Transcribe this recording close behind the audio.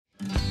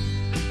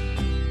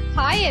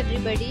Hi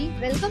everybody,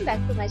 welcome back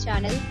to my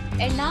channel,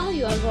 and now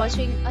you are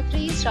watching a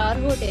 3-star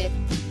hotel.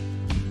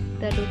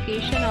 The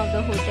location of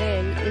the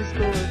hotel is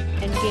good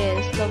and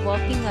guests love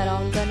walking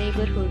around the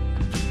neighborhood.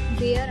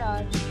 There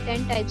are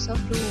 10 types of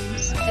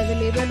rooms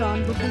available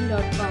on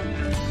booking.com.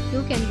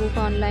 You can book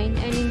online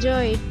and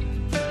enjoy it.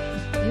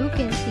 You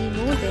can see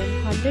more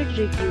than 100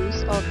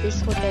 reviews of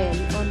this hotel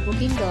on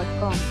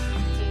booking.com.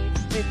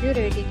 Its review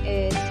rating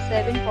is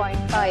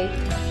 7.5,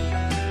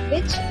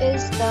 which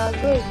is the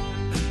good.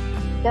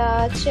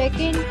 The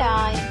check-in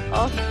time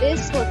of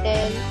this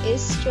hotel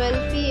is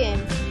 12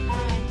 p.m.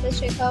 and the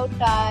checkout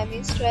time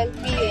is 12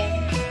 p.m.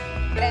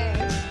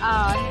 Pets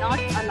are not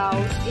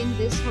allowed in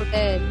this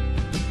hotel.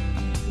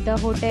 The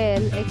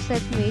hotel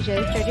accepts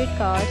major credit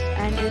cards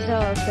and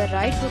reserves the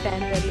right to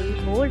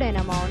temporarily hold an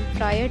amount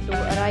prior to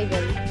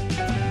arrival.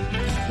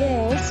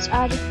 Guests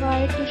are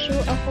required to show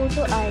a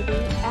photo ID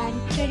and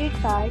credit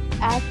card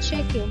at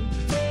check-in.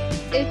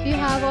 If you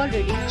have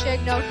already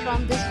checked out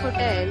from this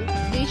hotel,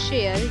 please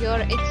share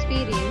your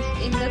experience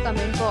in the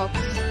comment box.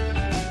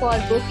 For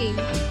booking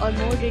or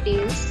more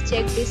details,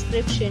 check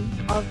description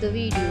of the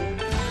video.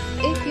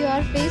 If you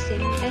are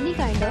facing any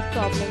kind of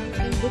problem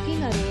in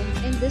booking a room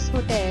in this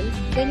hotel,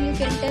 then you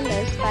can tell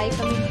us by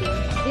commenting.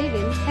 We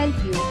will help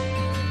you.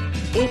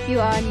 If you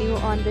are new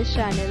on this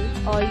channel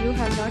or you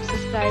have not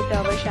subscribed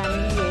our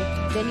channel yet,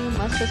 then you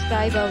must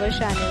subscribe our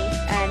channel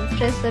and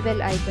press the bell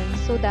icon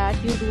so that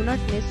you do not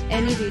miss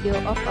any video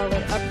of our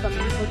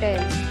upcoming hotel.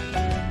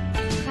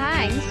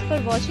 Thanks for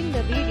watching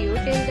the video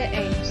till the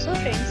end. So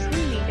friends,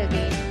 we'll meet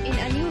again in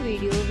a new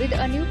video with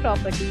a new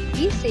property.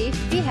 Be safe,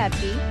 be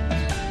happy.